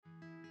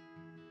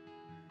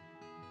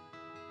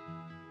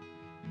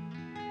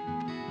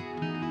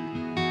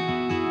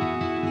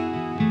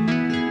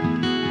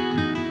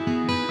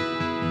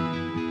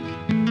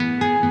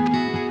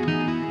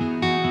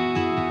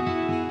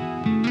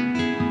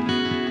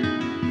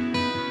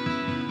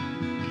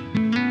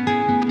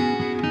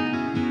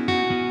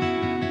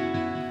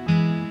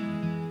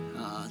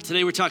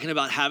Today we're talking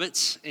about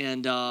habits,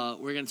 and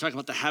we're going to talk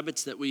about the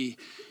habits that we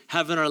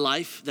have in our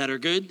life that are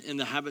good and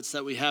the habits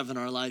that we have in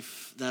our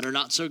life that are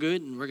not so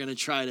good, and we're going to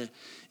try to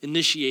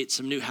initiate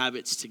some new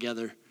habits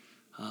together.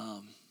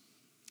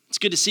 It's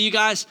good to see you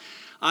guys.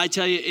 I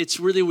tell you, it's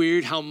really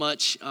weird how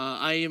much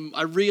I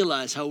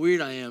realize how weird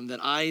I am that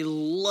I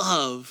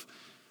love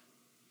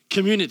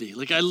community.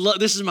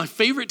 This is my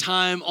favorite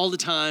time all the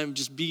time,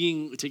 just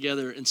being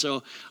together. And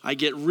so I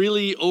get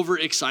really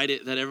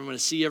overexcited that I'm going to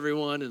see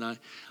everyone. And I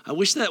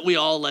wish that we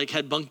all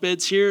had bunk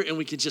beds here and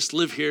we could just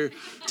live here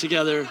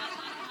together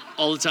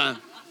all the time.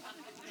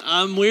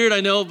 I'm weird,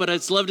 I know, but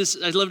I'd love to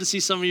see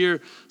some of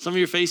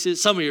your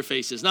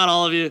faces, not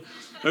all of you.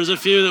 There's a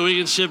few that we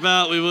can ship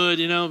out, we would,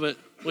 but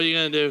what are you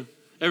going to do?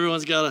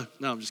 Everyone's got to,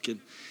 no, I'm just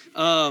kidding.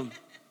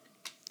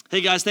 Hey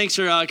guys, thanks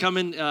for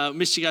coming.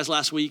 Missed you guys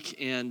last week,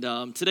 and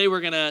today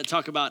we're going to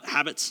talk about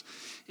habits.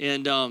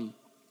 And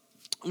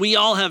we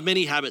all have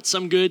many habits,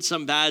 some good,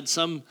 some bad,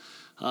 some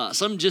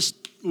just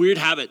weird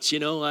habits.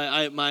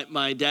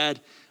 My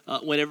dad,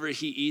 whenever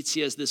he eats,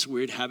 he has this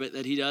weird habit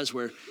that he does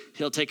where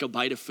he'll take a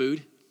bite of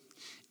food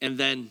and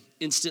then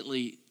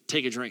instantly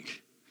take a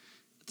drink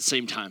at the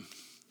same time.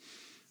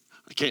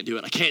 I can't do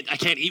it. I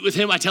can't eat with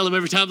him. I tell him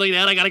every time, Dad,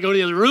 I got to go to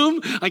the other room.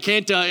 I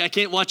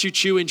can't watch you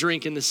chew and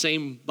drink in the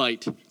same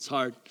bite. It's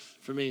hard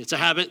for me. It's a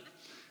habit.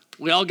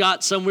 We all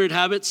got some weird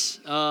habits,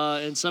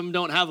 and some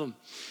don't have them.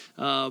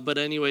 But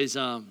anyways,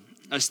 I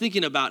was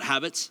thinking about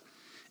habits.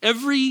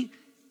 Every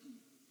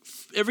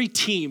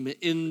team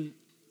in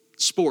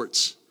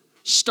sports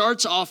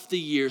starts off the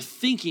year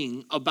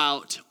thinking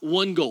about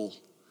one goal,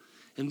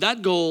 and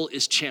that goal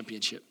is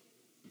championship.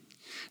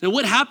 Now,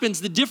 what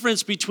happens, the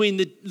difference between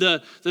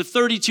the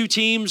 32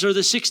 teams or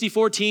the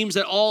 64 teams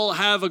that all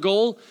have a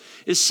goal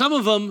is some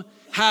of them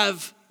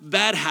have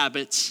bad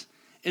habits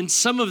and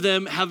some of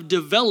them have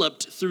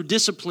developed through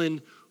discipline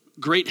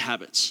great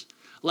habits.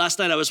 Last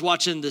night I was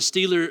watching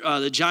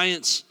the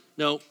Giants.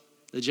 No,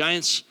 the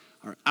Giants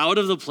are out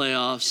of the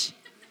playoffs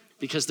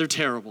because they're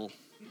terrible.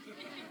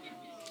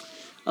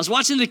 I was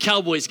watching the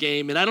Cowboys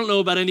game, and I don't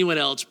know about anyone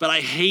else, but I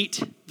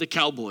hate the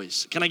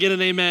Cowboys. Can I get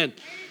an amen?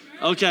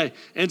 Okay,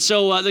 and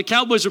so the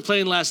Cowboys were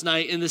playing last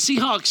night, and the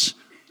Seahawks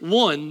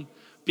won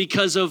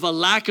because of a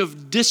lack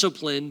of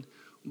discipline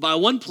by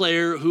one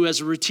player who has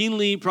a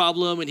routinely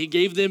problem, and he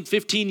gave them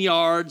 15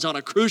 yards on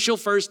a crucial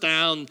first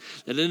down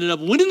that ended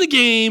up winning the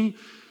game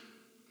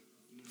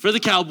for the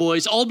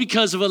Cowboys, all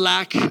because of a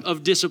lack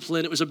of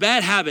discipline. It was a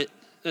bad habit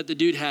that the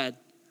dude had.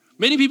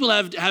 Many people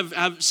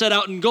have set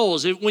out in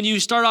goals. When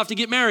you start off to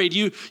get married,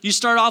 you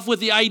start off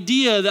with the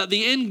idea that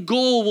the end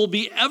goal will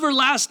be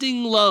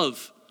everlasting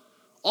love.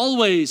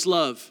 Always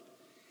love.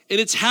 And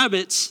it's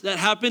habits that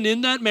happen in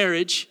that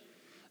marriage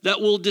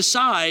that will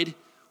decide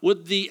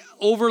what the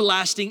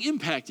everlasting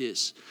impact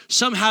is.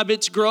 Some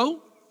habits grow,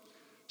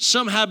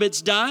 some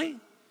habits die,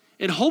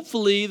 and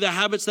hopefully the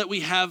habits that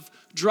we have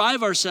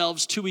drive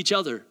ourselves to each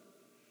other.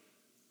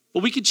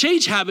 But we could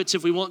change habits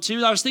if we want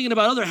to. I was thinking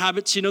about other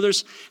habits.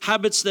 There's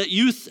habits that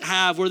youth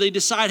have where they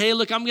decide, hey,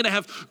 look, I'm going to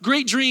have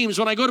great dreams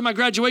when I go to my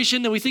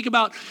graduation. And we think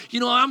about,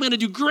 I'm going to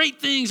do great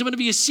things. I'm going to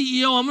be a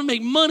CEO. I'm going to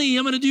make money.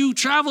 I'm going to do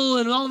travel.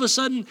 And all of a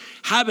sudden,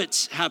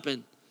 habits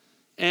happen.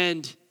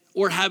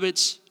 Or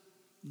habits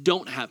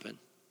don't happen.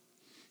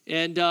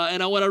 And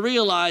what I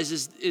realize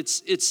is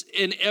it's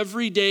an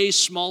everyday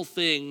small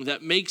thing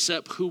that makes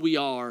up who we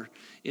are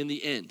in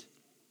the end.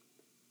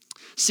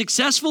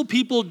 Successful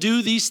people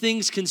do these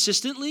things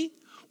consistently,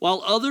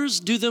 while others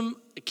do them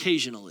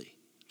occasionally.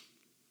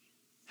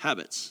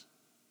 Habits.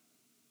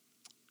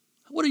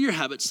 What do your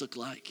habits look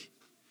like?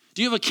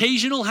 Do you have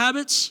occasional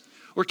habits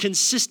or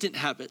consistent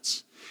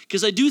habits?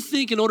 Because I do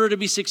think in order to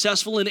be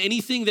successful in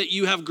anything that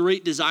you have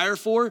great desire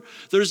for,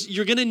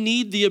 you're going to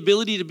need the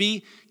ability to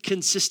be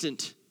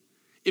consistent.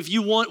 If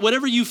you want,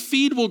 whatever you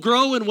feed will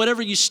grow and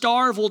whatever you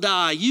starve will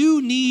die.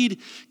 You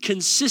need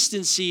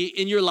consistency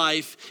in your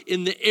life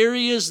in the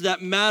areas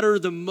that matter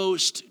the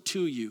most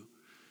to you.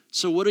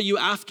 So what are you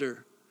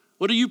after?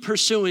 What are you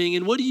pursuing,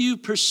 and what do you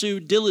pursue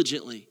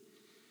diligently?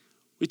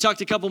 We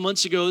talked a couple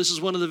months ago, this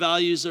is one of the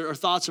values or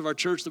thoughts of our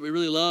church that we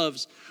really love.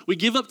 We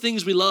give up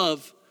things we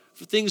love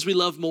for things we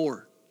love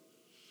more.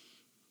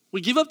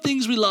 We give up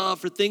things we love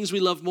for things we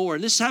love more.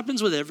 And this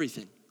happens with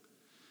everything.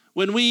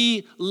 When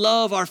we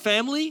love our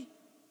family,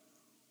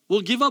 we'll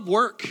give up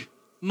work,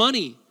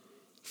 money,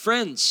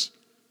 friends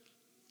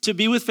to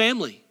be with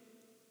family.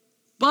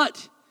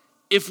 But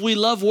if we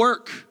love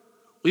work,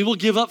 we will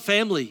give up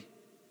family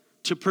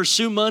to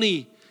pursue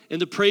money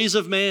and the praise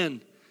of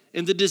man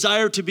and the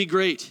desire to be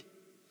great.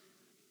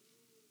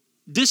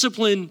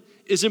 Discipline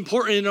is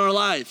important in our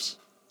lives,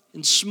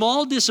 and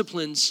small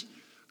disciplines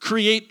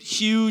create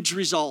huge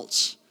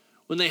results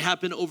when they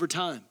happen over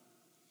time.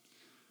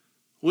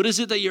 What is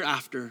it that you're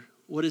after?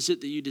 What is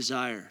it that you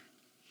desire?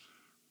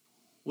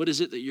 What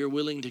is it that you're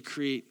willing to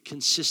create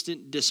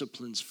consistent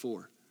disciplines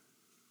for?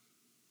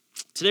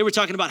 Today we're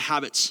talking about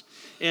habits.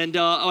 And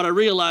what I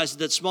realized is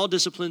that small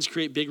disciplines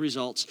create big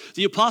results.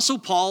 The Apostle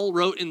Paul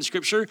wrote in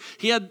Scripture,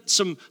 he had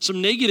some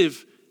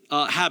negative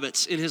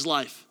habits in his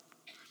life.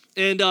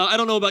 And I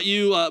don't know about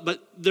you,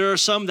 but there are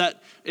some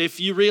that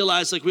if you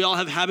realize, like we all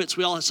have habits,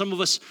 some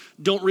of us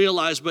don't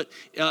realize, but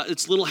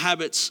it's little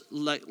habits,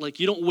 like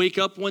you don't wake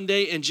up one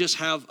day and just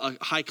have a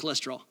high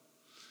cholesterol.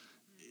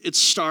 It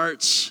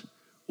starts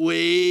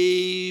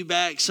way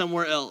back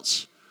somewhere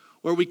else,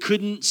 where we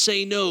couldn't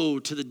say no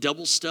to the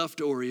double stuffed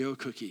Oreo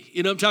cookie.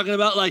 You know what I'm talking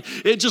about? Like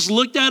it just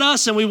looked at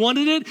us and we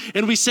wanted it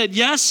and we said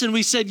yes and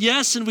we said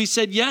yes and we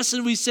said yes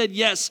and we said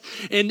yes.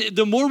 And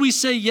the more we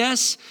say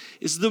yes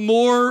is the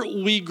more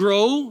we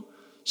grow.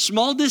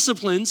 Small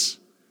disciplines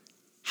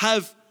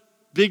have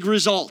big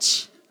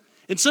results.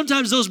 And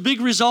sometimes those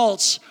big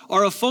results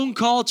are a phone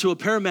call to a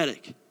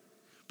paramedic.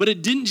 But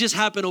it didn't just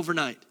happen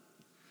overnight.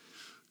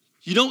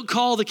 You don't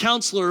call the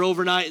counselor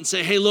overnight and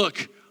say, hey,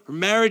 look, our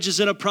marriage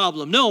is in a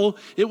problem. No,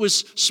 it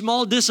was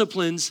small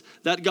disciplines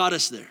that got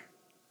us there.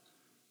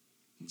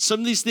 Some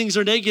of these things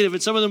are negative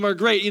and some of them are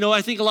great. You know,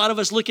 I think a lot of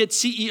us look at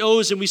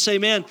CEOs and we say,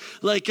 man,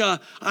 like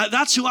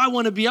that's who I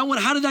want to be.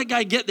 How did that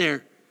guy get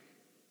there?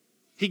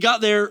 He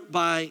got there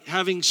by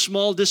having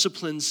small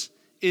disciplines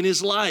in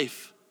his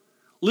life.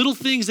 Little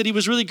things that he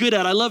was really good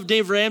at. I love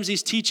Dave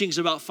Ramsey's teachings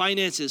about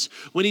finances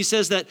when he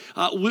says that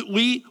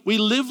we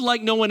live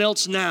like no one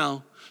else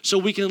now so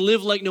we can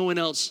live like no one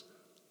else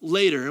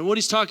later. And what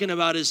he's talking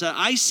about is that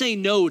I say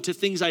no to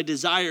things I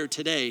desire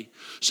today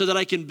so that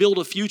I can build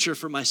a future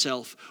for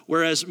myself,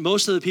 whereas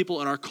most of the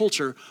people in our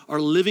culture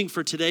are living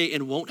for today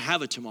and won't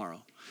have a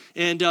tomorrow.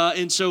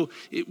 And so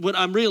what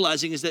I'm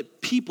realizing is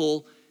that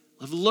people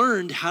have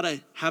learned how to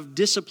have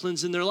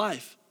disciplines in their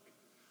life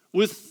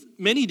with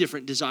many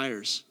different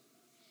desires.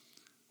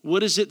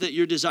 What is it that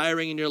you're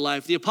desiring in your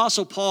life? The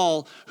Apostle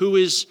Paul, who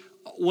is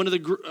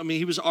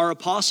he was our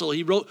apostle.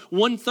 He wrote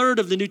 1/3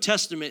 of the New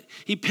Testament.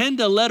 He penned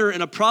a letter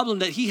and a problem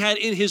that he had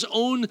in his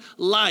own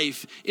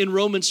life in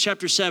Romans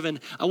chapter 7.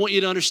 I want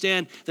you to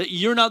understand that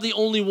you're not the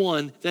only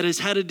one that has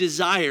had a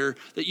desire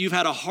that you've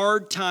had a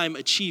hard time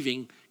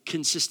achieving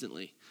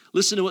consistently.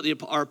 Listen to what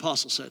our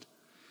apostle said.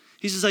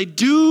 He says, I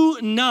do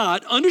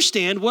not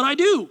understand what I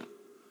do.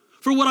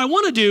 For what I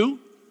want to do,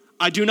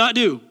 I do not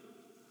do.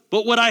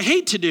 But what I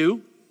hate to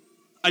do,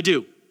 I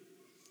do.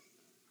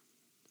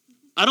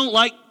 I don't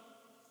like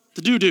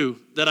the do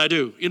that I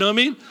do. You know what I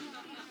mean?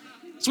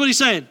 That's what he's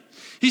saying.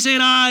 He's saying,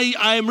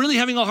 I am really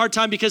having a hard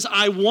time because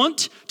I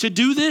want to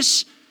do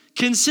this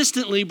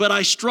consistently, but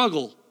I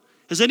struggle.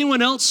 Has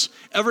anyone else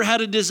ever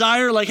had a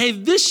desire like, hey,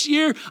 this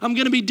year I'm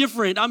going to be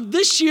different. I'm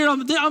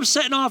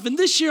setting off, and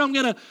this year I'm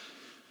going to.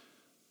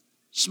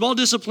 Small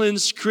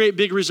disciplines create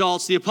big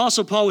results. The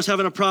Apostle Paul was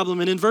having a problem,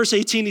 and in verse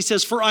 18 he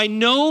says, for I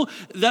know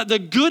that the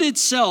good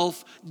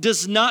itself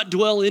does not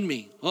dwell in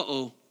me.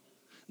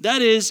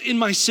 That is, in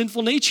my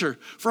sinful nature.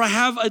 For I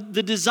have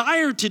the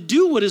desire to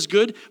do what is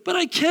good, but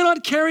I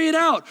cannot carry it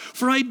out.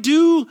 For I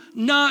do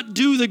not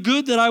do the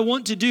good that I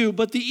want to do,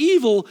 but the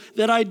evil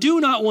that I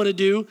do not want to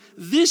do,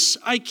 this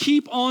I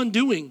keep on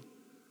doing.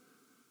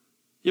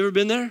 You ever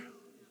been there?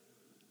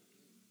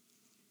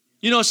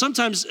 You know,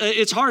 sometimes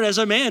it's hard as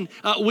a man.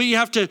 We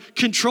have to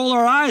control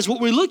our eyes,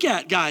 what we look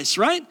at, guys,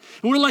 right?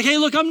 And we're like, hey,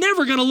 look, I'm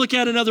never going to look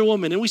at another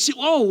woman. And we see,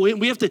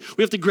 we have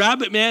to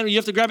grab it, man. You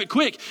have to grab it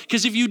quick.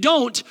 Because if you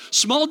don't,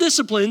 small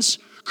disciplines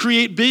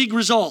create big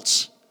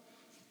results.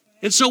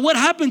 And so what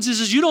happens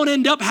is you don't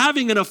end up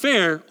having an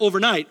affair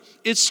overnight.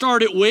 It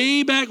started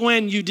way back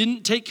when you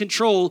didn't take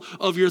control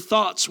of your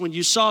thoughts when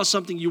you saw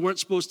something you weren't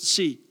supposed to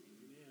see.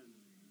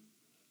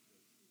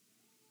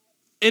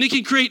 And it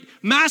can create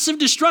massive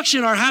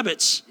destruction in our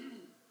habits.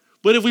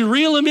 But if we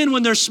reel them in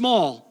when they're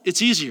small,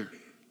 it's easier.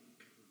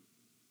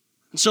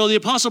 And so the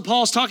Apostle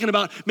Paul is talking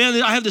about,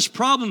 man, I have this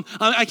problem.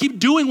 I keep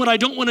doing what I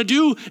don't want to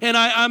do, and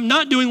I'm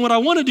not doing what I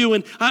want to do.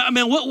 And how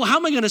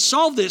am I going to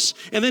solve this?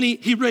 And then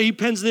he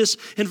pens this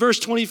in verse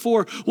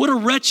 24. What a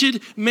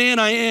wretched man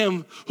I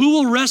am. Who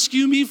will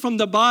rescue me from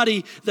the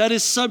body that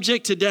is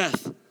subject to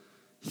death?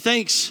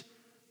 Thanks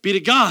be to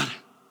God,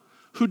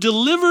 who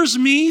delivers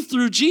me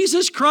through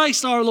Jesus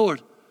Christ our Lord.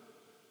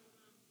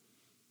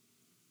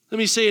 Let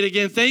me say it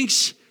again.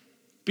 Thanks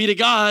be to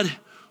God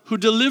who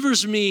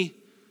delivers me.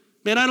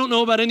 Man, I don't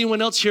know about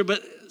anyone else here,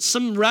 but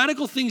some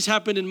radical things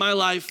happened in my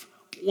life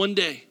one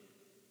day.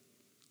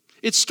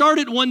 It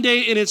started one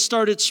day and it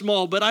started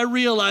small, but I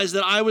realized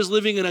that I was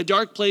living in a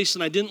dark place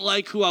and I didn't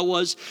like who I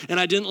was and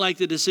I didn't like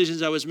the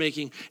decisions I was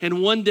making.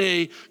 And one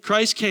day,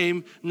 Christ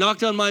came,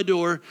 knocked on my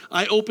door,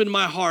 I opened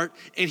my heart,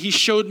 and he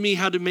showed me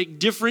how to make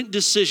different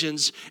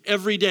decisions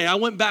every day. I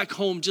went back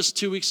home just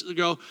 2 weeks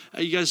ago,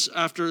 you guys,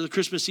 after the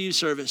Christmas Eve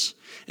service.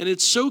 And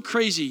it's so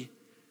crazy.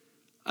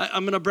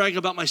 I'm going to brag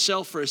about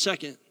myself for a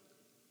second.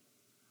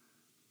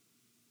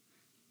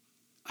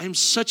 I'm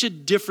such a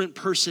different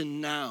person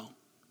now.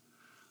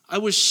 I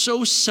was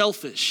so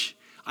selfish.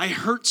 I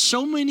hurt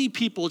so many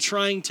people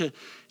trying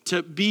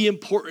to be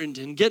important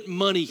and get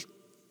money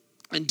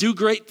and do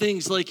great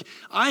things. Like,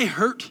 I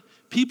hurt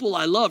people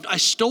I loved. I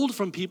stole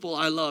from people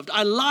I loved.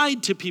 I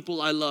lied to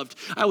people I loved.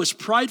 I was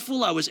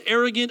prideful. I was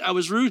arrogant. I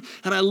was rude.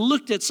 And I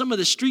looked at some of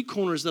the street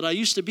corners that I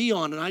used to be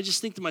on, and I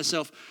just think to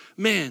myself,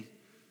 man,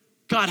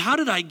 God, how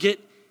did I get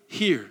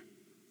here?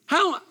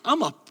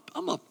 I'm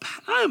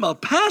I am a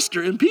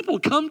pastor and people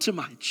come to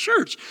my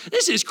church.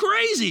 This is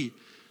crazy.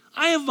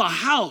 I have a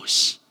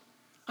house.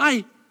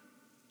 I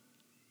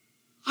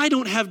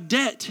don't have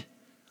debt.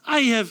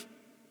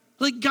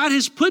 God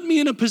has put me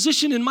in a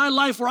position in my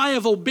life where I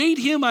have obeyed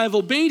him, I have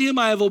obeyed him,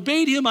 I have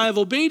obeyed him, I have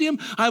obeyed him,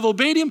 I have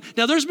obeyed him.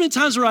 Now there's been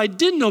times where I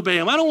didn't obey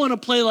him. I don't want to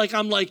play like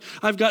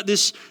I've got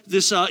this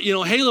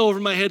halo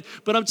over my head,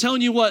 but I'm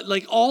telling you what,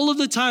 like all of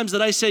the times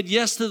that I said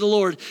yes to the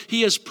Lord,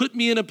 he has put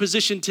me in a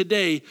position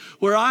today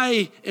where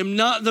I am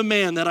not the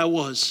man that I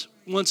was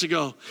months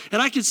ago. And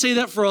I can say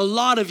that for a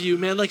lot of you,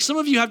 man. Like some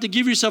of you have to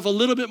give yourself a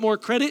little bit more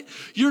credit.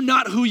 You're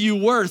not who you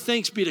were,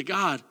 thanks be to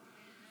God.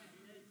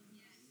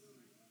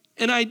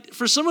 And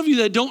for some of you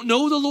that don't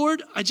know the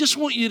Lord, I just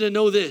want you to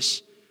know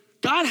this.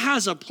 God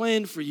has a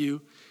plan for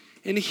you,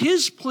 and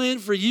his plan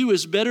for you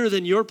is better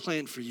than your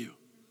plan for you.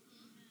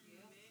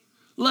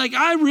 Like,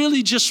 I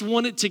really just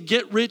wanted to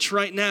get rich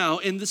right now,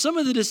 and some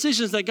of the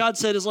decisions that God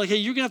said is like, hey,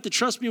 you're going to have to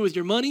trust me with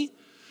your money.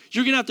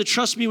 You're going to have to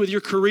trust me with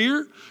your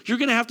career. You're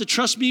going to have to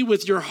trust me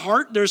with your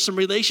heart. There's some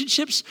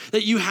relationships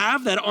that you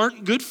have that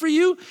aren't good for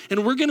you.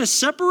 And we're going to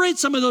separate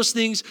some of those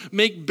things,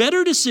 make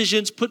better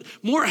decisions, put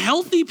more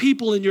healthy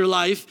people in your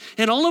life.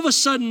 And all of a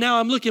sudden now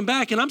I'm looking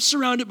back and I'm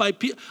surrounded by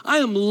people. I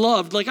am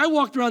loved. Like I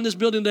walked around this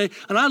building today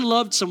and I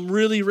loved some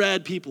really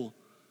rad people.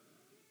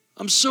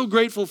 I'm so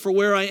grateful for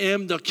where I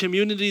am, the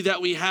community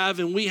that we have,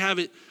 and we have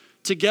it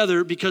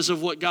together because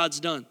of what God's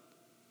done.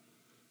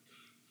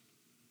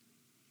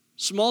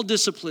 Small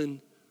discipline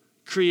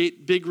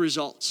create big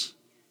results.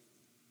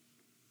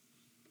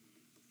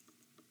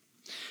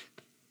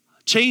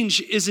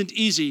 Change isn't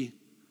easy,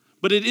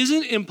 but it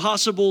isn't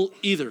impossible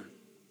either.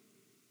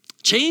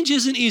 Change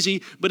isn't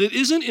easy, but it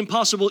isn't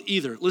impossible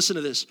either. Listen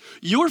to this.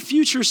 Your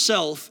future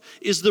self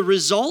is the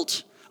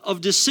result of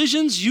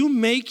decisions you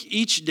make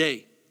each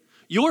day.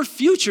 Your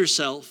future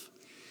self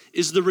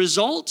is the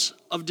result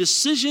of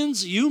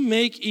decisions you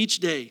make each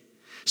day.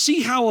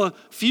 See how a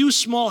few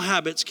small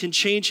habits can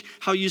change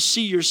how you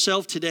see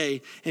yourself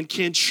today and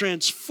can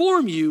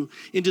transform you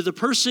into the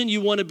person you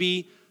want to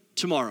be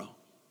tomorrow.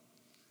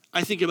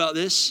 I think about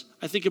this.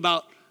 I think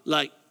about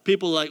like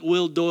people like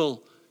Will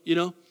Doyle,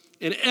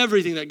 and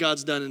everything that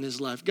God's done in his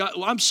life. God,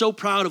 I'm so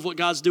proud of what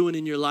God's doing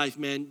in your life,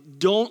 man.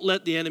 Don't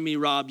let the enemy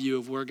rob you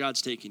of where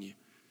God's taking you.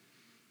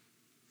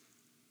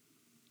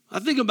 I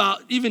think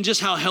about even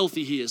just how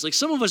healthy he is. Like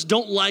some of us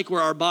don't like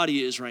where our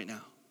body is right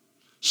now.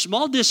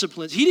 Small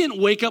disciplines. He didn't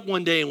wake up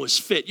one day and was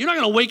fit. You're not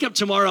going to wake up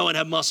tomorrow and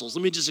have muscles.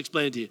 Let me just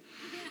explain it to you.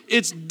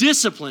 It's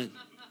discipline.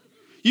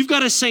 You've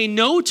got to say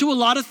no to a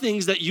lot of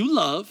things that you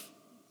love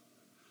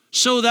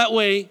so that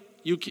way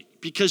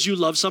because you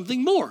love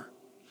something more.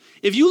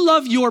 If you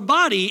love your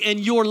body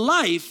and your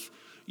life,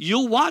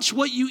 you'll watch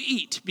what you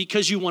eat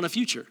because you want a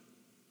future.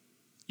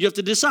 You have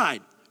to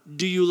decide,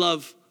 do you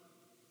love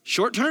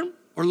short-term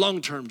or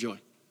long-term joy?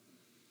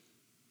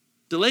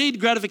 Delayed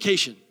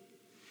gratification.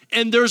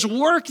 And there's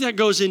work that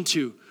goes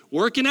into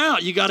working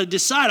out. You got to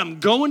decide, I'm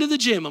going to the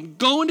gym. I'm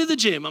going to the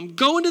gym. I'm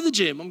going to the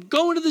gym. I'm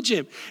going to the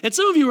gym. And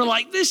some of you are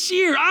like, this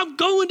year, I'm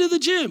going to the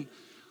gym.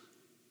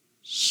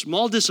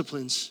 Small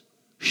disciplines,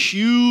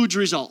 huge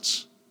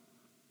results.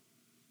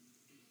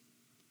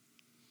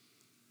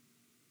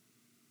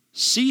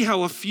 See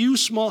how a few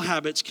small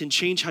habits can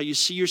change how you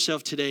see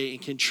yourself today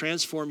and can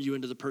transform you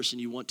into the person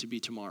you want to be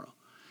tomorrow.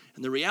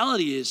 And the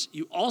reality is,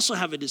 you also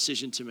have a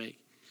decision to make.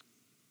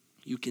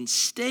 You can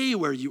stay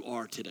where you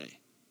are today.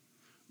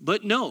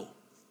 But no,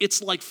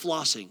 it's like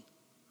flossing.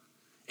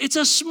 It's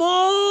a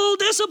small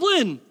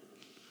discipline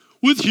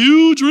with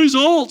huge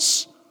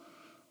results.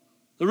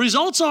 The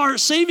results are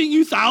saving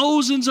you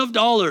thousands of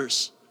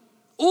dollars.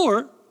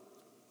 Or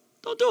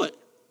don't do it.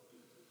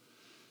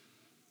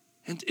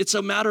 And it's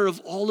a matter of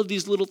all of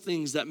these little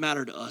things that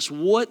matter to us.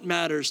 What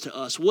matters to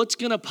us? What's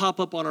going to pop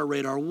up on our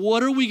radar?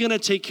 What are we going to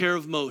take care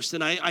of most?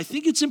 And I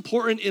think it's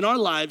important in our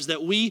lives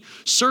that we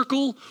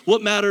circle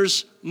what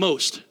matters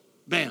most.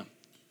 Bam.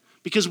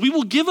 Because we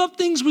will give up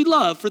things we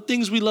love for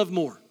things we love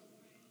more.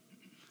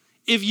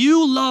 If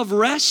you love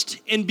rest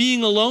and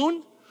being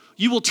alone,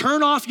 you will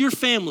turn off your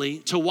family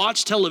to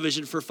watch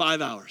television for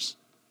 5 hours.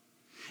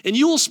 And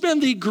you will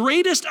spend the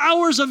greatest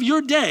hours of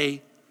your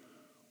day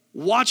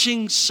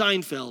watching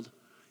Seinfeld,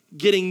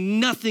 getting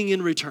nothing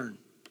in return.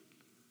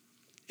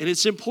 And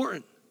it's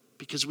important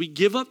because we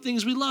give up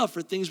things we love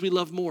for things we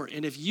love more.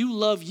 And if you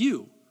love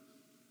you,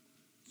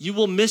 you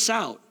will miss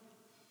out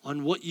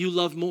on what you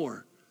love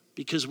more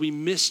because we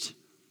missed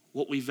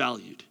what we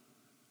valued.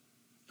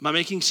 Am I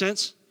making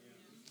sense?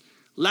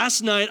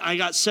 Last night, I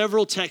got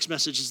several text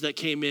messages that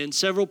came in,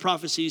 several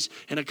prophecies,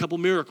 and a couple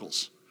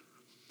miracles.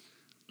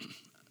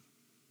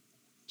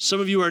 Some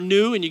of you are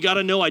new, and you got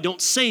to know I don't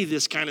say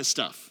this kind of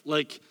stuff.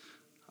 Like,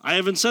 I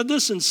haven't said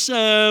this in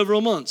several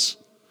months.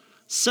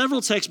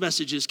 Several text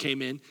messages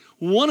came in.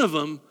 One of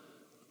them,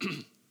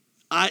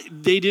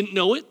 they didn't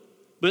know it,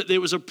 but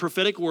there was a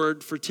prophetic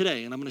word for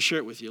today, and I'm going to share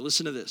it with you.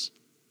 Listen to this.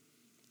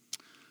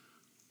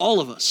 All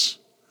of us,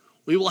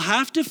 we will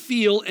have to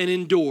feel and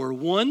endure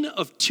one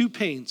of two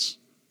pains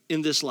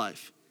in this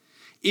life.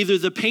 Either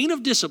the pain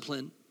of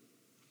discipline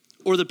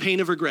or the pain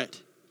of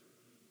regret?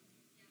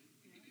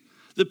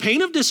 The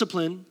pain of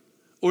discipline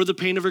or the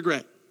pain of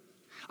regret?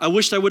 I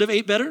wished I would have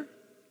ate better.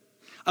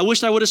 I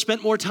wished I would have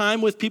spent more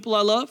time with people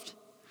I loved.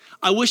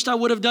 I wished I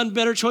would have done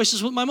better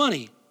choices with my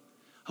money.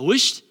 I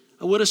wished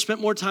I would have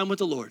spent more time with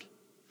the Lord.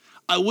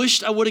 I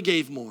wished I would have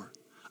gave more.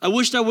 I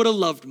wished I would have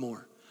loved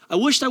more. I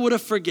wished I would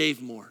have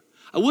forgave more.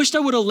 I wished I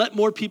would have let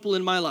more people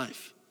in my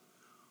life.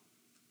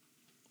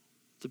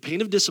 The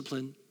pain of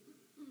discipline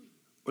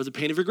or the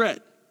pain of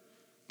regret.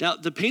 Now,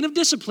 the pain of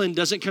discipline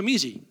doesn't come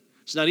easy.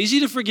 It's not easy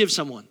to forgive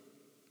someone.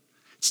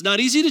 It's not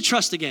easy to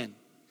trust again.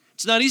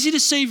 It's not easy to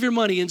save your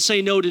money and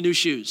say no to new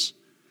shoes.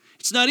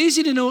 It's not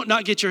easy to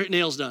not get your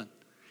nails done.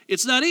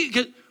 It's not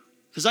easy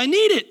because I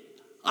need it.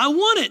 I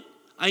want it.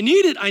 I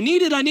need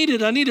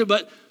it.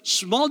 But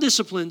small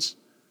disciplines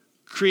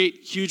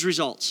create huge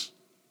results.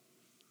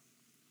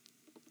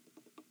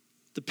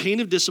 The pain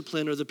of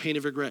discipline or the pain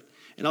of regret.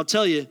 And I'll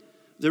tell you,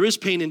 there is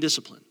pain in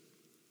discipline.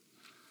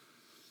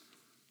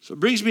 So it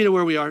brings me to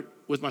where we are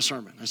with my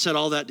sermon. I said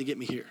all that to get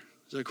me here.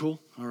 Is that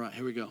cool? All right,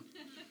 here we go.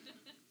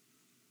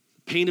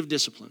 The pain of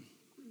discipline.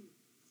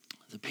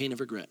 The pain of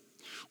regret.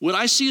 What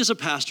I see as a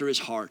pastor is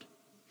hard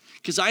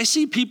because I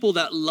see people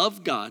that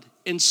love God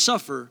and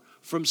suffer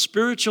from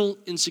spiritual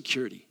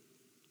insecurity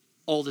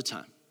all the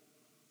time.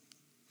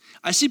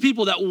 I see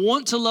people that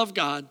want to love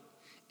God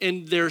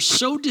and they're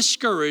so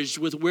discouraged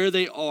with where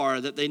they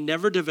are that they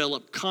never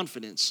develop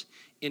confidence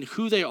in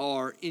who they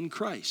are in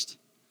Christ,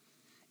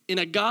 in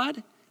a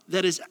God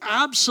that is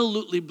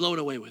absolutely blown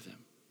away with him.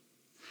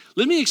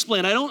 Let me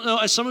explain. I don't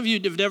know, some of you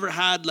have never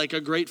had like a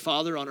great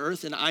father on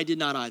earth, and I did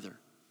not either.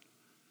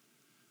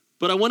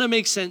 But I want to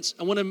make sense.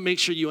 I want to make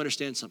sure you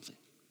understand something.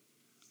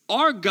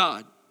 Our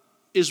God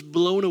is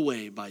blown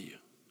away by you.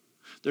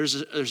 There's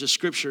a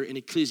scripture in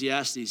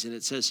Ecclesiastes, and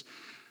it says,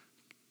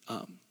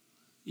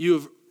 you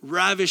have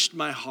ravished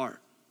my heart,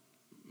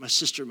 my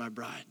sister, my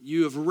bride.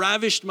 You have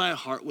ravished my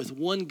heart with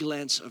one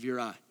glance of your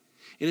eye.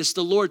 And it's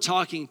the Lord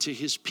talking to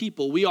his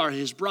people. We are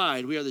his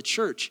bride. We are the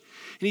church.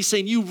 And he's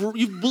saying,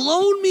 you've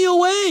blown me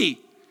away.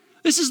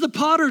 This is the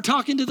potter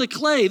talking to the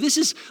clay. This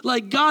is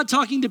like God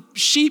talking to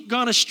sheep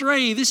gone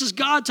astray. This is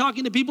God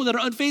talking to people that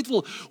are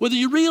unfaithful. Whether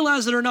you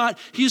realize it or not,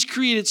 he has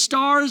created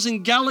stars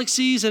and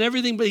galaxies and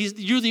everything, but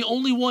you're the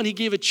only one he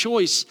gave a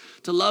choice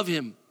to love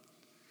him.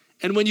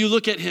 And when you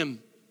look at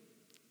him,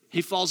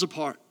 he falls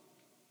apart.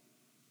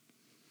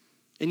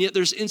 And yet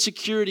there's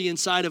insecurity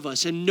inside of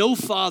us. And no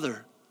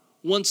father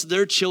wants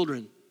their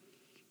children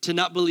to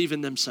not believe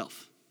in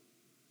themselves.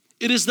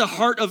 It is the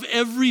heart of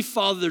every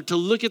father to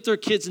look at their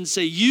kids and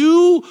say,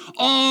 you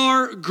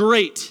are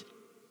great.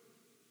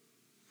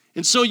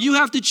 And so you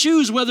have to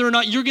choose whether or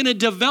not you're going to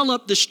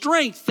develop the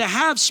strength to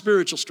have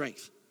spiritual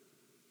strength.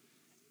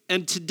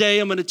 And today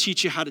I'm going to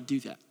teach you how to do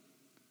that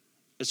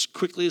as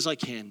quickly as I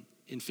can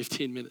in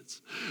 15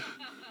 minutes.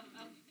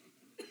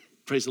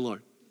 Praise the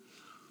Lord.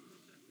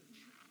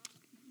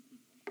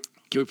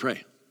 Can we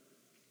pray?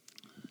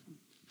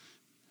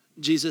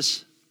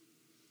 Jesus,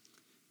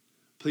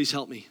 please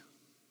help me.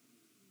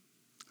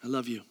 I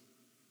love you.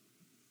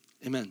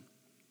 Amen.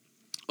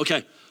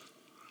 Okay.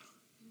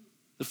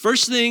 The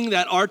first thing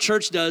that our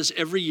church does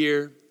every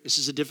year, this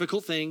is a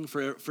difficult thing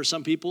for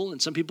some people,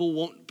 and some people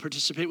won't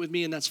participate with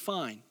me, and that's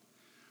fine.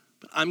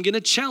 But I'm going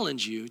to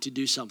challenge you to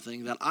do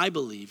something that I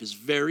believe is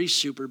very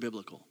super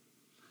biblical.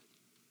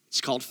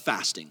 It's called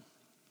fasting.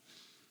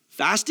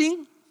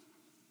 Fasting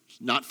is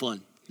not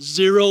fun.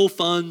 Zero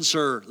fun,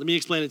 sir. Let me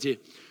explain it to you.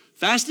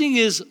 Fasting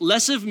is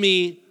less of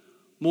me,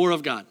 more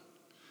of God.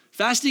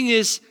 Fasting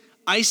is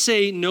I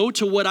say no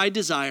to what I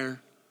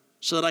desire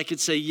so that I could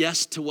say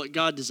yes to what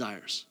God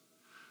desires.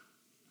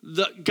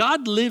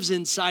 God lives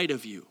inside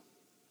of you.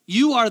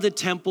 You are the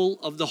temple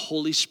of the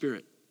Holy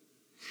Spirit.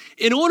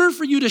 In order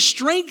for you to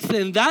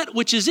strengthen that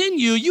which is in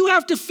you, you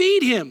have to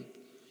feed him.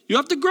 You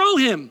have to grow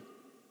him.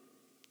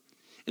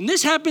 And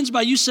this happens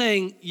by you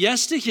saying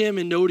yes to him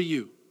and no to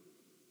you.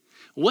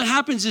 What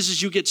happens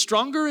is you get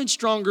stronger and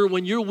stronger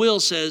when your will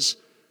says,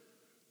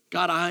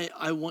 God,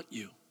 I want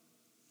you.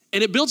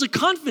 And it builds a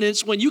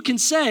confidence when you can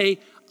say,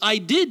 I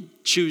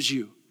did choose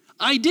you.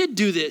 I did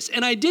do this,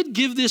 and I did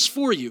give this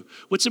for you.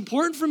 What's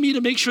important for me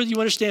to make sure that you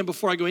understand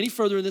before I go any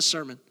further in this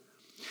sermon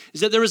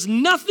is that there is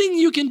nothing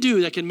you can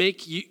do that can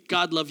make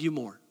God love you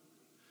more.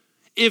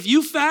 If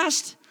you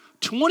fast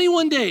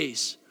 21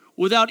 days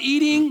without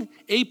eating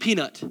a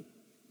peanut,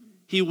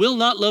 he will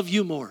not love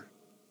you more.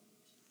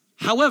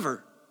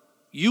 However,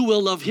 you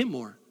will love him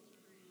more.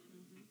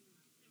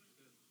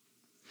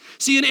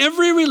 See, in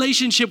every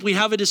relationship, we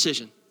have a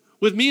decision.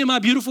 With me and my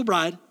beautiful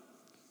bride,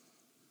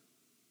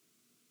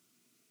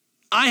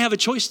 I have a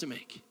choice to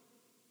make.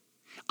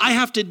 I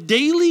have to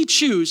daily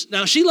choose.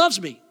 Now, she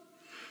loves me,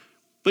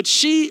 but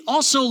she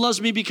also loves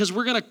me because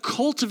we're going to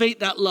cultivate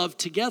that love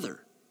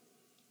together.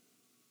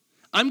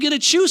 I'm going to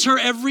choose her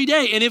every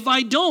day. And if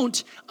I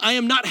don't, I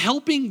am not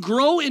helping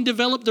grow and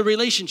develop the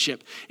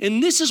relationship.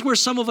 And this is where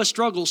some of us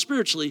struggle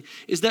spiritually,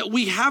 is that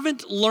we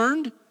haven't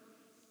learned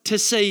to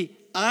say,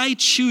 I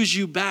choose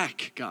you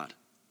back, God.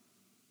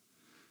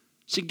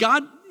 See,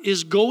 God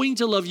is going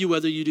to love you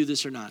whether you do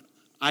this or not.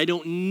 I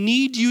don't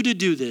need you to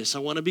do this. I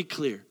want to be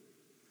clear.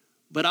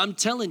 But I'm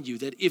telling you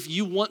that if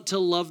you want to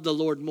love the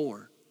Lord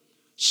more,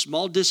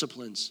 small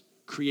disciplines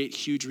create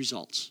huge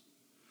results.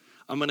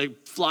 I'm going to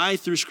fly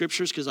through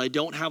scriptures because I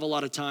don't have a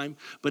lot of time.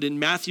 But in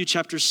Matthew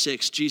chapter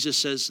 6, Jesus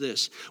says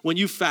this. When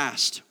you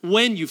fast,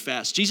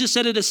 Jesus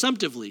said it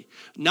assumptively.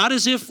 Not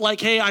as if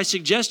like, hey, I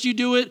suggest you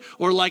do it,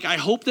 or like I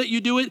hope that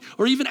you do it,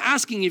 or even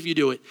asking if you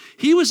do it.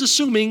 He was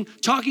assuming,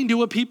 talking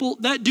to a people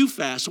that do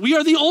fast. We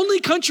are the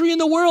only country in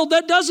the world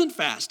that doesn't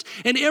fast.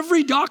 And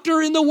every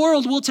doctor in the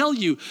world will tell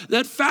you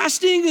that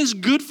fasting is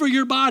good for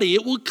your body.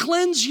 It will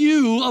cleanse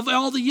you of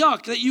all the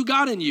yuck that you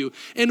got in you.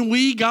 And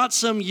we got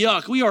some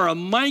yuck. We are a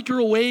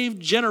microwave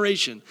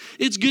generation.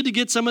 It's good to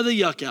get some of the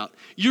yuck out.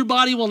 Your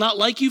body will not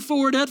like you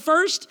for it at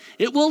first.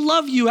 It will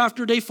love you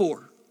after day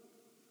 4.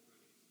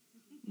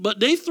 But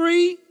day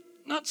 3,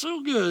 not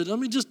so good. Let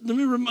me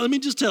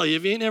just tell you,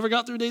 if you ain't never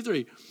got through day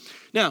 3.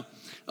 Now,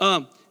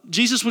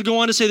 Jesus would go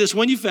on to say this: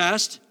 when you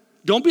fast,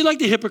 don't be like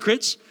the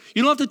hypocrites.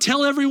 You don't have to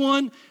tell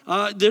everyone.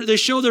 They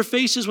show their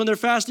faces when they're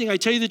fasting. I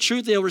tell you the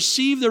truth, they'll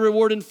receive their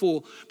reward in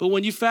full. But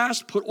when you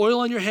fast, put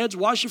oil on your heads,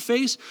 wash your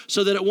face,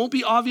 so that it won't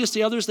be obvious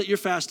to others that you're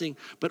fasting,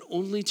 but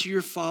only to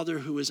your Father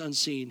who is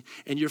unseen.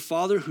 And your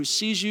Father who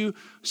sees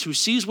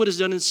what is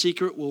done in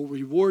secret, will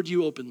reward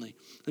you openly.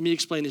 Let me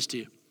explain this to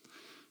you.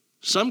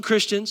 Some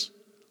Christians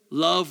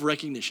love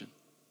recognition.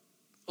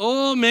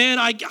 Oh man,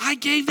 I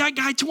gave that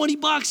guy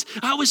 $20.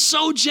 I was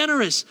so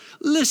generous.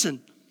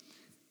 Listen,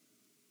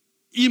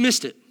 you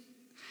missed it.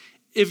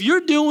 If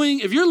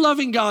you're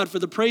loving God for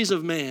the praise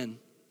of man,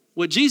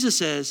 what Jesus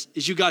says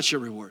is you got your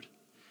reward.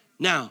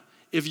 Now,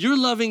 if you're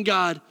loving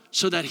God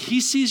so that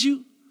he sees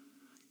you,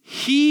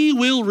 he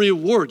will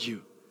reward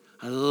you.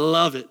 I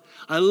love it.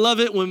 I love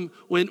it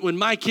when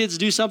my kids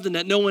do something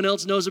that no one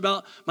else knows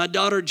about. My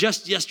daughter,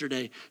 just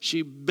yesterday,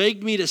 she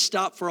begged me to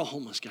stop for a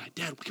homeless guy.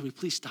 Dad, can we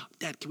please stop?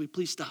 Dad, can we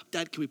please stop?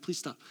 Dad, can we please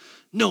stop?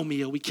 No,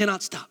 Mia, we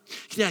cannot stop.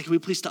 Dad, can we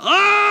please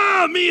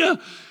stop? Mia!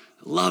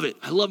 Love it.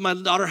 I love my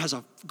daughter has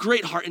a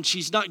great heart, and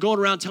she's not going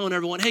around telling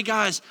everyone, hey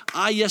guys,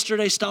 I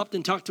yesterday stopped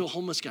and talked to a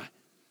homeless guy.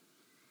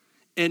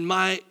 And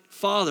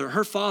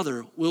her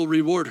father will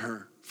reward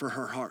her for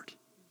her heart.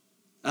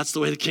 That's the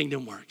way the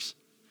kingdom works.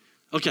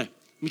 Okay,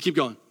 let me keep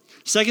going.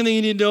 Second thing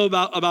you need to know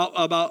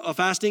about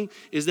fasting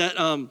is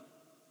that,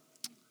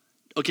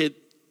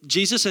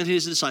 Jesus and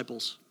his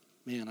disciples,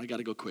 man, I got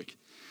to go quick.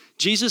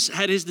 Jesus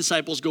had his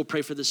disciples go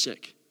pray for the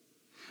sick.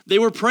 They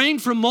were praying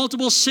for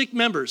multiple sick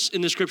members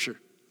in the scripture.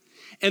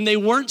 And they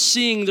weren't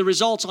seeing the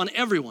results on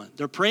everyone.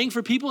 They're praying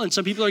for people, and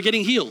some people are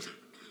getting healed.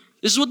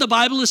 This is what the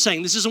Bible is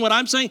saying. This isn't what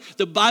I'm saying.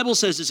 The Bible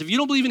says this. If you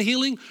don't believe in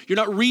healing, you're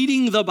not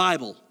reading the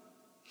Bible.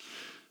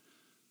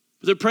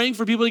 They're praying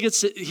for people to get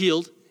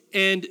healed,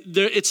 and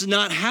it's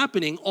not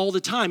happening all the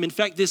time. In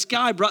fact, this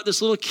guy brought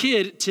this little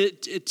kid to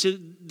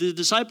the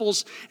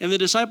disciples, and the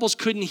disciples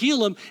couldn't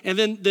heal him. And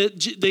then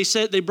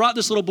they brought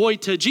this little boy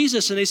to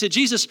Jesus, and they said,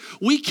 Jesus,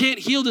 we can't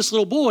heal this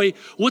little boy.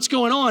 What's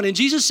going on? And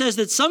Jesus says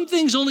that some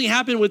things only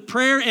happen with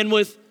prayer and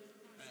with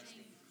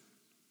fasting.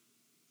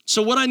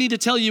 So what I need to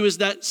tell you is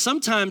that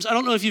sometimes, I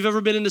don't know if you've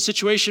ever been in a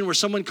situation where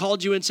someone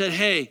called you and said,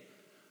 hey,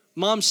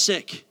 mom's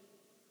sick.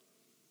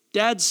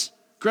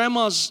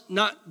 Grandma's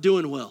not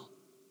doing well.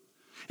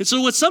 And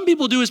so what some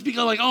people do is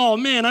become like, oh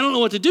man, I don't know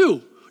what to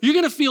do. You're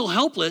going to feel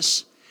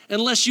helpless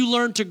unless you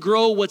learn to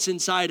grow what's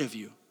inside of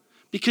you.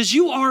 Because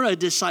you are a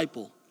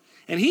disciple.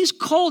 And he's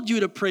called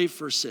you to pray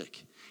for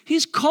sick.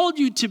 He's called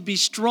you to be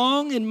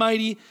strong and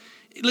mighty.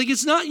 Like,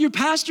 it's not your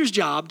pastor's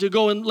job to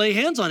go and lay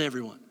hands on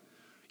everyone.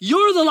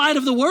 You're the light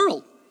of the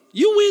world.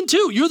 You win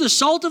too. You're the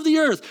salt of the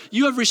earth.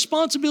 You have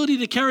responsibility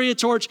to carry a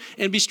torch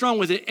and be strong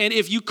with it. And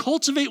if you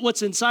cultivate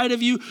what's inside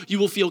of you, you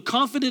will feel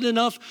confident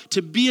enough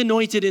to be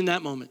anointed in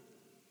that moment.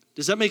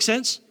 Does that make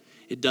sense?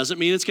 It doesn't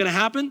mean it's going to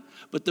happen,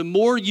 but the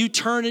more you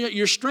turn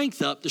your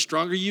strength up, the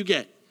stronger you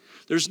get.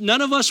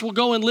 None of us will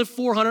go and lift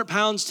 400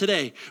 pounds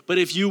today, but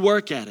if you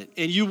work at it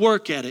and you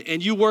work at it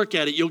and you work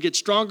at it, you'll get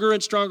stronger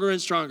and stronger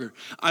and stronger.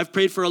 I've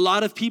prayed for a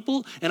lot of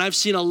people, and I've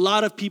seen a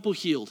lot of people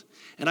healed.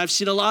 And I've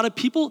seen a lot of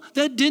people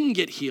that didn't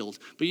get healed.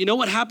 But you know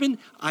what happened?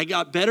 I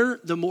got better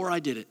the more I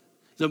did it.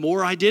 The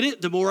more I did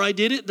it, the more I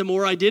did it, the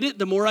more I did it,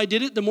 the more I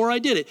did it, the more I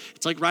did it.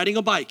 It's like riding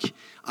a bike.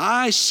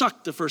 I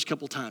sucked the first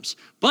couple times,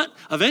 but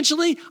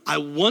eventually I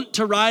want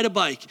to ride a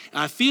bike.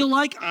 I feel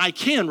like I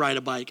can ride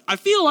a bike. I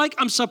feel like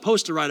I'm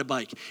supposed to ride a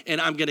bike, and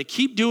I'm going to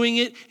keep doing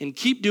it and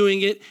keep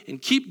doing it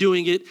and keep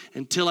doing it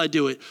until I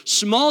do it.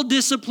 Small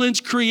disciplines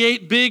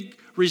create big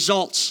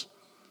results.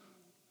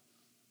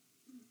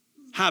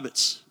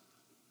 Habits.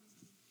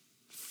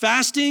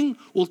 Fasting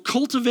will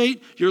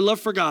cultivate your love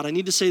for God. I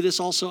need to say this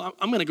also.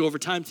 I'm going to go over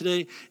time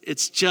today.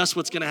 It's just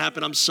what's going to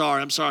happen. I'm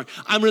sorry.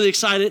 I'm really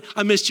excited.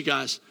 I missed you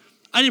guys.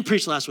 I didn't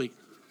preach last week.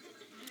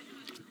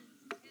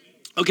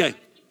 Okay.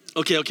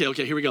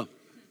 Here we go.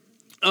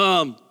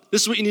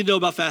 This is what you need to know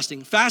about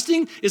fasting.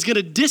 Fasting is going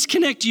to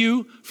disconnect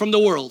you from the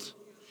world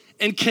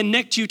and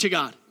connect you to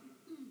God.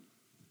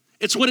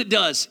 It's what it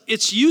does.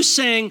 It's you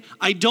saying,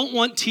 I don't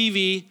want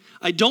TV.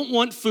 I don't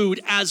want food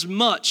as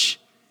much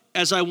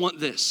as I want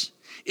this.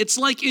 It's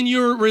like in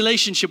your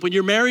relationship, when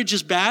your marriage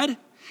is bad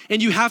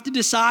and you have to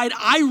decide,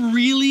 I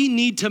really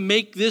need to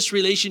make this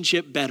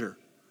relationship better.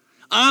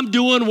 I'm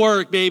doing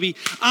work, baby.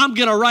 I'm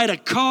going to write a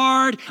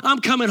card. I'm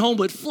coming home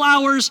with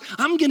flowers.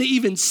 I'm going to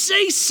even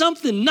say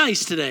something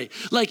nice today.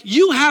 Like,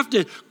 you have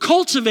to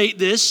cultivate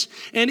this.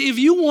 And if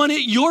you want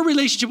your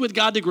relationship with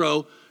God to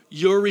grow,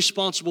 you're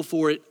responsible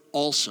for it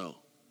also.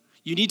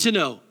 You need to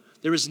know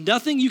there is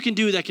nothing you can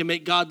do that can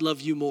make God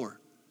love you more.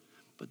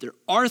 But there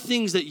are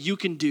things that you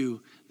can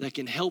do that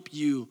can help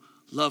you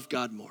love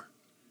God more.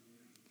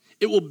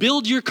 It will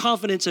build your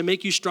confidence and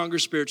make you stronger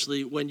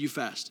spiritually when you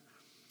fast.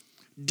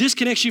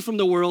 Disconnects you from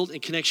the world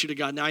and connects you to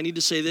God. Now, I need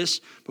to say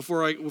this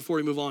before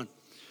we move on.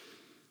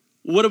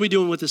 What are we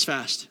doing with this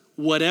fast?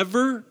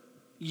 Whatever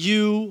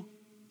you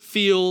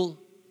feel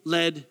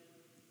led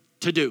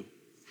to do.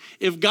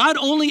 If God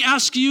only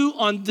asks you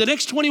on the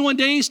next 21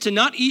 days to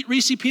not eat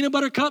Reese peanut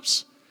butter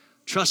cups,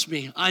 trust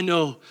me, I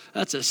know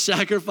that's a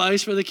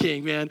sacrifice for the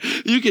king, man.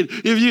 You can,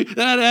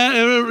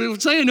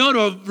 saying no to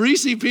a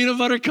Reese peanut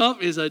butter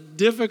cup is a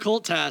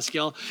difficult task,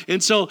 y'all.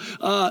 And so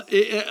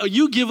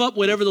you give up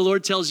whatever the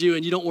Lord tells you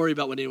and you don't worry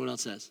about what anyone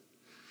else says.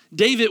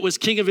 David was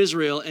king of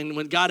Israel, and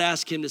when God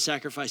asked him to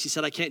sacrifice, he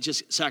said, I can't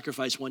just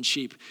sacrifice one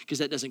sheep because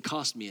that doesn't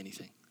cost me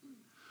anything.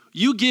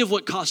 You give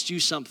what costs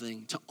you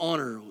something to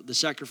honor the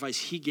sacrifice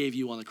he gave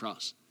you on the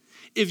cross.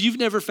 If you've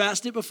never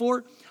fasted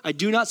before, I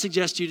do not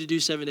suggest you to do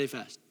 7-day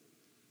fast.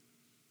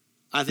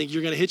 I think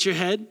you're going to hit your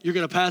head. You're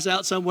going to pass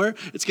out somewhere.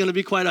 It's going to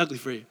be quite ugly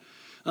for you.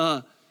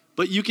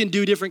 But you can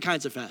do different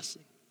kinds of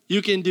fasting.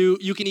 You can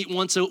eat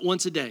once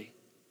a day.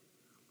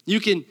 You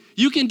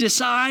can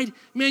decide,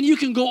 man, you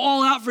can go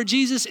all out for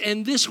Jesus,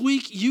 and this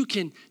week you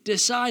can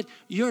decide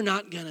you're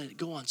not going to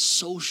go on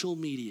social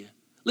media.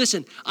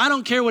 Listen, I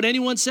don't care what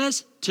anyone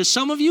says. To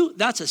some of you,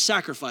 that's a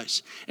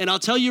sacrifice. And I'll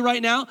tell you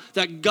right now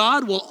that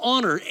God will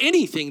honor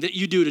anything that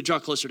you do to draw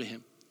closer to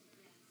him.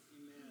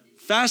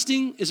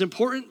 Fasting is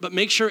important, but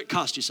make sure it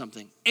costs you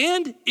something.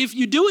 And if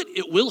you do it,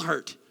 it will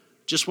hurt.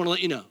 Just want to let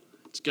you know,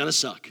 it's going to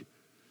suck.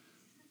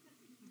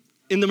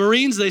 In the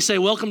Marines, they say,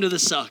 welcome to the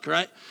suck,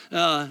 right?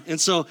 And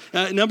so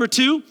number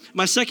 2,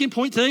 my second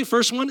point today,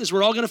 first one is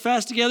we're all going to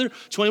fast together,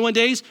 21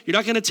 days. You're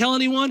not going to tell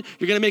anyone.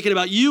 You're going to make it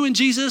about you and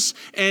Jesus.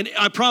 And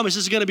I promise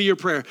this is going to be your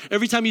prayer.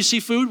 Every time you see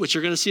food, which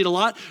you're going to see it a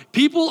lot,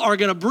 people are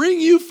going to bring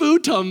you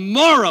food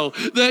tomorrow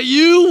that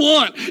you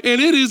want.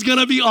 And it is going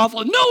to be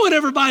awful. No one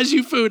ever buys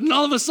you food. And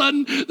all of a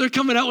sudden, they're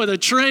coming out with a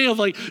tray of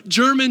like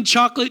German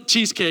chocolate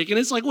cheesecake. And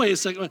it's like, wait a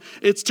second.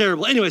 It's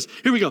terrible. Anyways,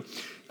 here we go.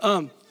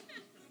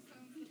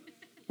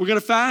 We're going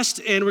to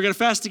fast, and we're going to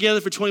fast together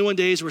for 21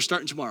 days. We're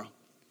starting tomorrow.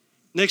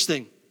 Next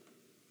thing,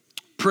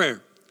 prayer.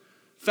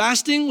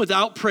 Fasting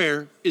without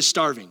prayer is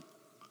starving.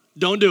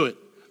 Don't do it.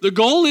 The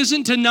goal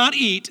isn't to not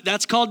eat.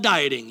 That's called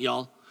dieting,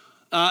 y'all.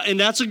 And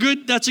that's a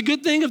good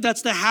thing if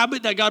that's the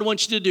habit that God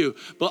wants you to do.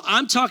 But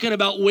I'm talking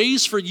about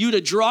ways for you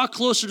to draw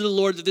closer to the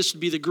Lord, that this would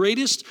be the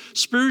greatest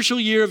spiritual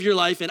year of your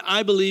life. And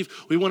I believe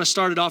we want to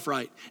start it off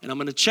right. And I'm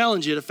going to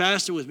challenge you to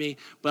fast it with me,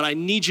 but I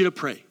need you to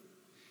pray.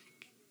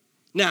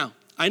 Now,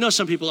 I know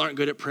some people aren't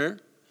good at prayer.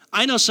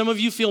 I know some of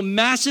you feel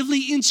massively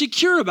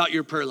insecure about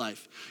your prayer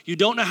life. You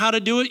don't know how to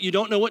do it. You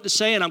don't know what to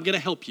say, and I'm going to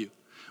help you.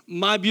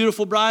 My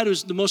beautiful bride,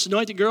 who's the most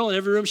anointed girl in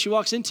every room she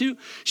walks into,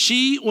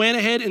 she went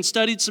ahead and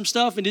studied some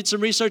stuff and did some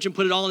research and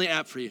put it all in the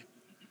app for you.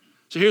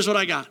 So here's what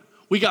I got.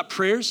 We got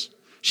prayers.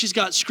 She's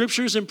got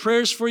scriptures and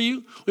prayers for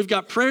you. We've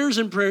got prayers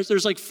and prayers.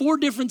 There's like 4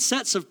 different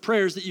sets of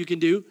prayers that you can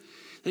do,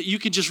 that you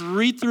can just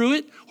read through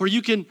it, or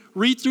you can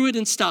read through it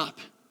and stop.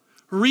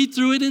 Read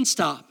through it and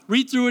stop.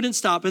 Read through it and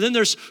stop. And then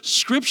there's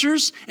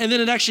scriptures, and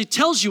then it actually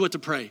tells you what to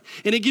pray.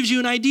 And it gives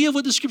you an idea of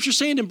what the scripture's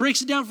saying and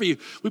breaks it down for you.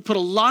 We put a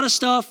lot of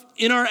stuff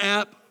in our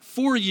app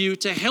for you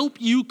to help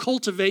you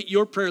cultivate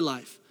your prayer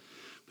life.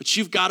 But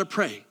you've got to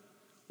pray.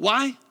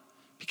 Why?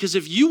 Because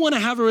if you want to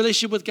have a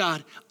relationship with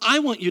God, I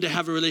want you to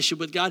have a relationship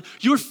with God.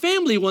 Your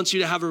family wants you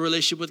to have a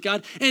relationship with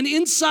God. And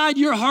inside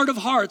your heart of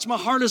hearts, my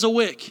heart is a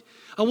wick.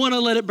 I want to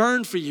let it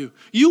burn for you.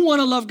 You want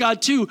to love God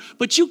too,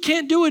 but you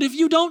can't do it if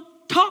you don't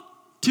talk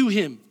to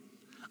him.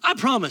 I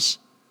promise.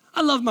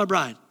 I love my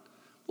bride.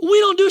 We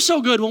don't do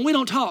so good when we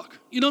don't talk.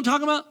 You know what I'm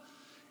talking about?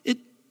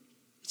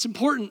 It's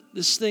important,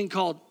 this thing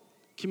called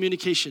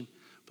communication.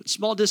 But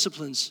small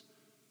disciplines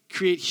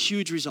create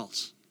huge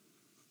results.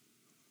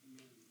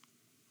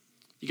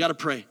 You got to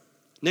pray.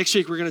 Next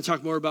week, we're going to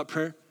talk more about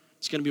prayer.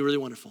 It's going to be really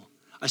wonderful.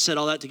 I said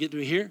all that to get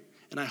to here,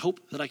 and I hope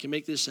that I can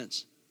make this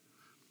sense.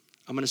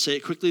 I'm going to say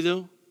it quickly,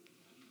 though.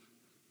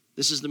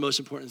 This is the most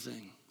important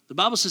thing. The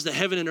Bible says that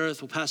heaven and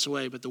earth will pass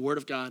away, but the word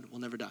of God will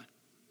never die.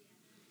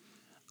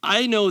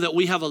 I know that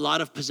we have a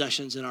lot of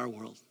possessions in our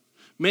world.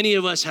 Many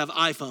of us have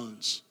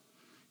iPhones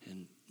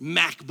and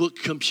MacBook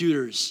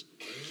computers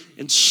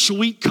and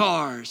sweet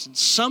cars. And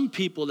some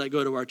people that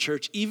go to our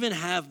church even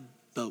have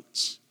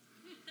boats.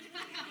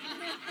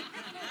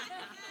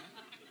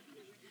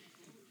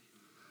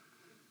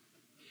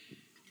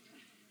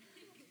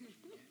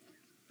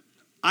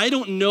 I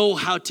don't know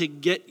how to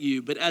get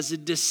you, but as a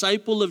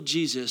disciple of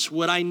Jesus,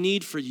 what I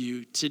need for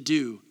you to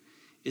do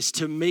is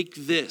to make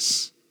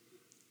this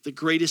the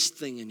greatest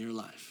thing in your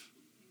life.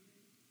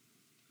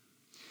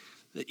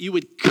 That you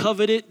would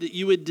covet it, that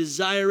you would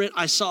desire it.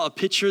 I saw a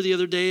picture the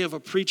other day of a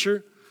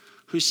preacher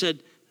who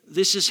said,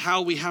 this is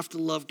how we have to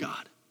love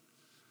God.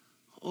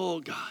 Oh,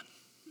 God.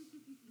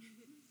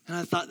 And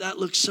I thought, that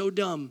looks so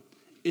dumb.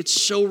 It's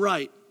so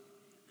right.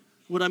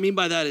 What I mean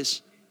by that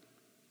is,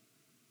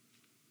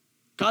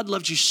 God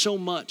loved you so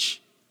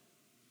much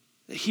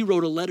that he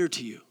wrote a letter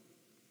to you.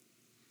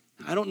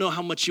 I don't know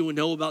how much you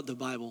know about the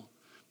Bible,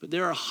 but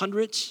there are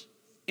hundreds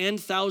and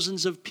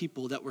thousands of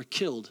people that were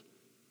killed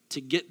to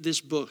get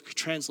this book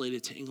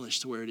translated to English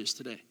to where it is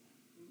today.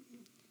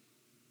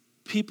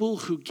 People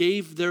who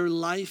gave their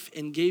life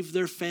and gave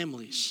their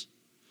families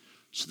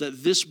so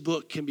that this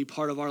book can be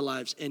part of our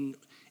lives. And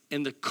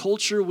the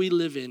culture we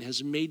live in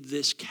has made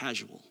this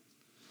casual.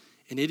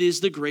 And it is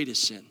the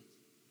greatest sin.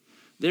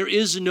 There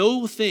is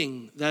no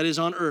thing that is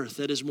on earth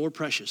that is more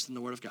precious than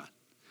the Word of God,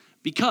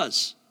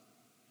 because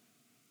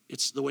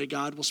it's the way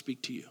God will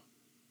speak to you.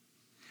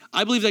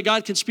 I believe that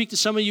God can speak to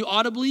some of you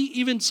audibly,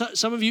 even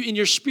some of you in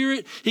your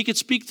spirit. He could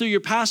speak through your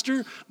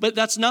pastor, but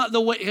that's not the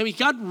way. I mean,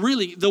 God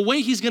really, the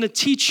way he's going to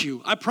teach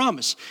you, I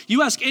promise.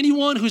 You ask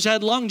anyone who's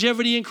had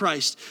longevity in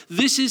Christ,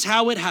 this is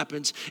how it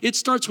happens. It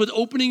starts with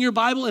opening your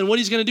Bible, and what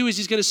he's going to do is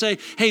he's going to say,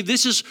 hey,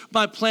 this is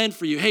my plan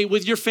for you. Hey,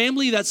 with your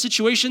family, that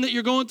situation that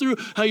you're going through,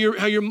 how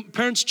your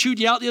parents chewed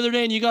you out the other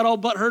day and you got all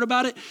butthurt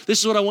about it, this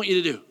is what I want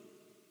you to do.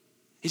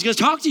 He's going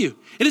to talk to you.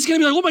 And it's going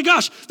to be like, oh my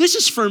gosh, this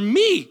is for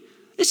me.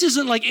 This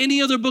isn't like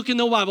any other book in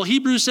the Bible.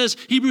 Hebrews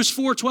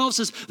 4:12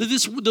 says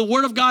that the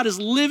Word of God is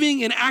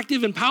living and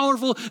active and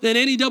powerful than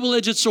any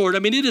double-edged sword. I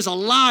mean, it is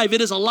alive.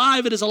 It is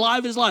alive. It is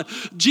alive. It is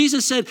alive.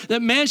 Jesus said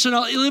that man shall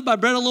not live by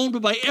bread alone,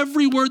 but by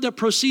every word that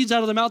proceeds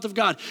out of the mouth of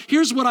God.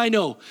 Here's what I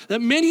know,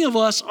 that many of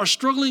us are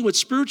struggling with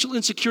spiritual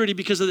insecurity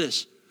because of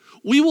this.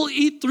 We will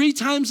eat 3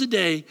 times a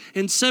day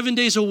and 7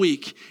 days a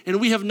week, and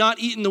we have not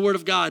eaten the Word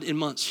of God in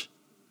months.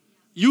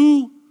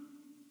 You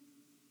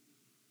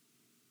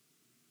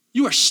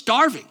are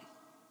starving.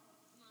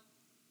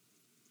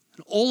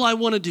 And all I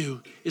want to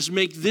do is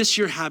make this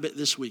your habit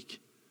this week.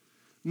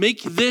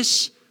 Make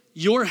this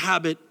your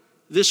habit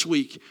this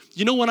week.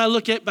 You know, when I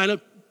look at, I know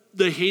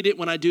they hate it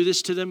when I do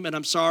this to them, and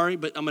I'm sorry,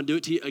 but I'm going to do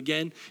it to you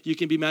again. You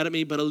can be mad at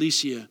me, but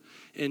Alicia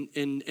and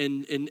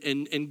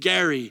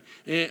Gary,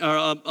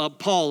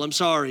 Paul, I'm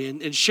sorry,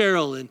 and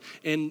Cheryl,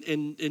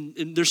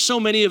 and there's so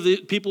many of the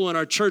people in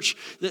our church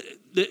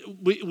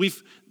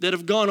that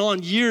have gone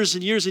on years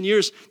and years and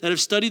years that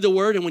have studied the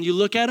Word, and when you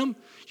look at them,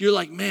 you're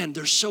like, man,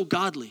 they're so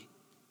godly.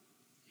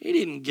 They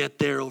didn't get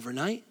there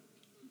overnight.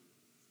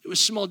 It was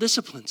small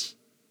disciplines.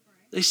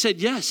 They said,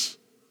 yes.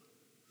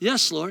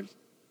 Yes, Lord.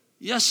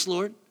 Yes,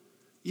 Lord.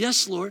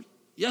 Yes, Lord.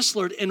 Yes,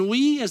 Lord. And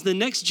we, as the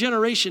next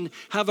generation,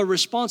 have a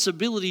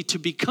responsibility to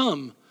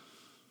become,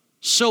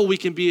 so we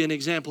can be an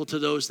example to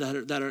those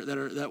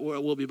that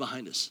will be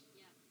behind us.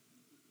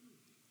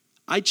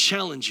 I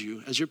challenge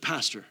you as your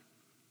pastor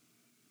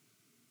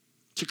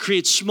to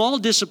create small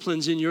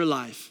disciplines in your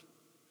life.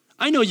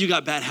 I know you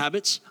got bad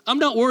habits. I'm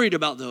not worried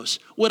about those.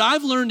 What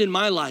I've learned in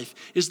my life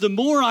is the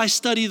more I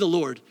study the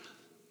Lord,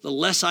 the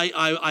less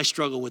I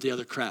struggle with the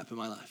other crap in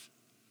my life.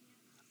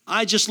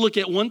 I just look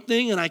at one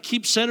thing and I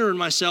keep centering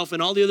myself,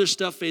 and all the other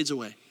stuff fades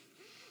away.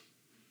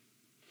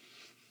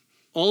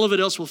 All of it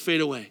else will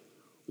fade away.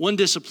 One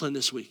discipline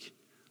this week,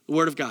 the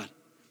Word of God.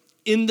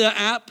 In the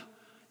app,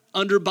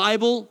 under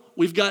Bible,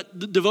 we've got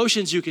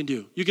devotions you can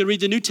do. You can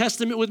read the New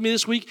Testament with me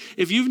this week.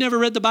 If you've never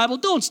read the Bible,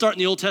 don't start in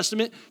the Old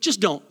Testament.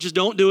 Just don't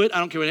do it. I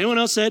don't care what anyone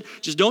else said.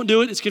 Just don't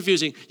do it. It's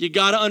confusing. You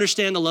got to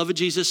understand the love of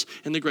Jesus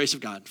and the grace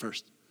of God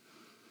first.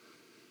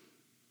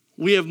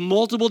 We have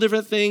multiple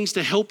different things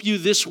to help you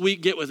this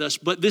week get with us,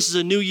 but this is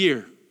a new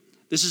year.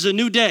 This is a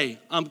new day.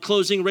 I'm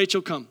closing.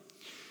 Rachel, come.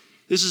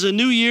 This is a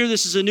new year.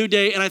 This is a new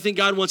day, and I think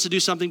God wants to do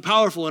something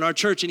powerful in our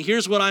church, and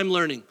here's what I'm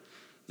learning.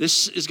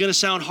 This is going to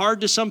sound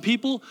hard to some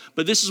people,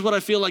 but this is what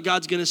I feel like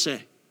God's going to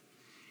say.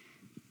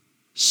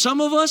 Some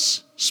of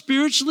us,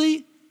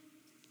 spiritually,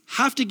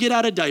 have to get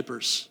out of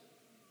diapers,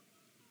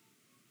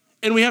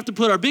 and we have to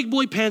put our big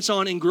boy pants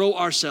on and grow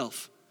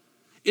ourselves.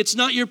 It's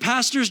not your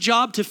pastor's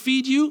job to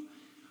feed you.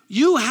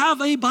 You have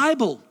a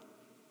Bible.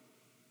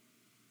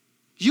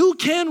 You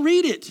can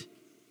read it.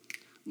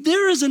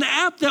 There is an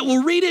app that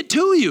will read it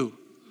to you.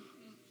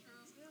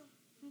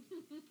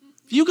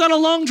 If you got a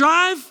long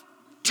drive,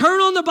 turn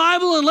on the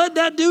Bible and let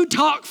that dude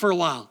talk for a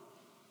while.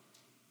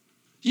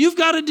 You've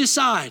got to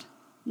decide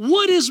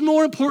what is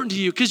more important to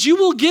you, because you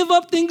will give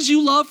up things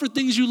you love for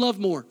things you love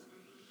more.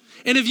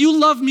 And if you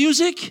love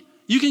music,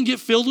 you can get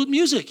filled with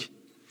music.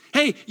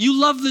 Hey, you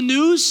love the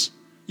news?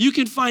 You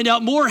can find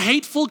out more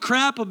hateful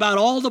crap about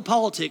all the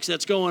politics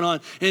that's going on,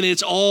 and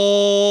it's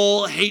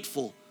all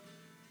hateful.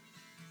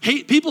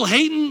 People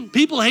hating,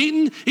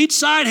 each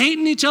side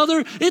hating each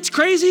other. It's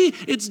crazy,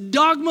 it's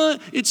dogma,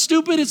 it's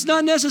stupid, it's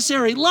not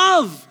necessary.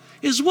 Love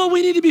is what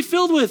we need to be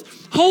filled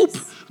with. Hope,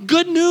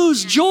 good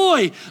news,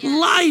 joy,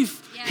 life.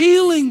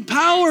 healing,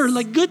 power,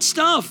 like good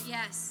stuff.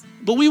 Yes.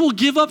 But we will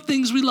give up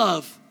things we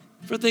love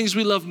for things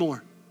we love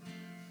more.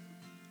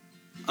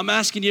 I'm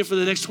asking you for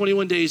the next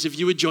 21 days if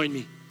you would join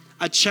me.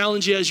 I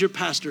challenge you as your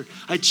pastor.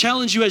 I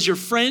challenge you as your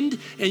friend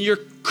and your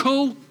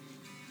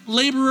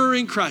co-laborer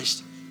in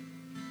Christ.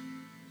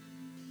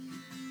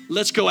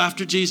 Let's go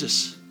after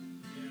Jesus.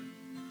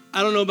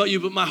 I don't know about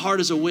you, but my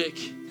heart is a wick.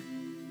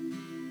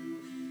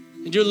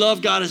 And your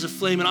love, God, is a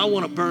flame, and I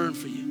want to burn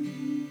for you.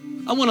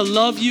 I want to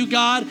love you,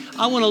 God.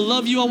 I want to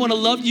love you. I want to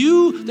love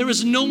you. There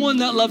is no one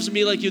that loves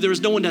me like you. There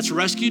is no one that's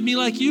rescued me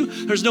like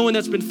you. There's no one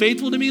that's been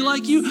faithful to me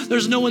like you.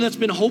 There's no one that's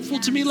been hopeful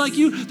to me like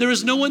you. There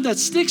is no one that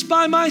sticks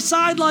by my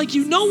side like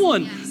you. No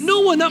one.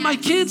 No one, not my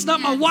kids, not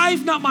my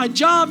wife, not my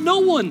job. No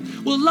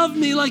one will love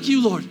me like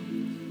you, Lord.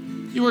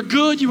 You are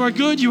good. You are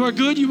good. You are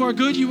good. You are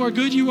good. You are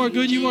good. You are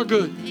good. You are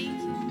good.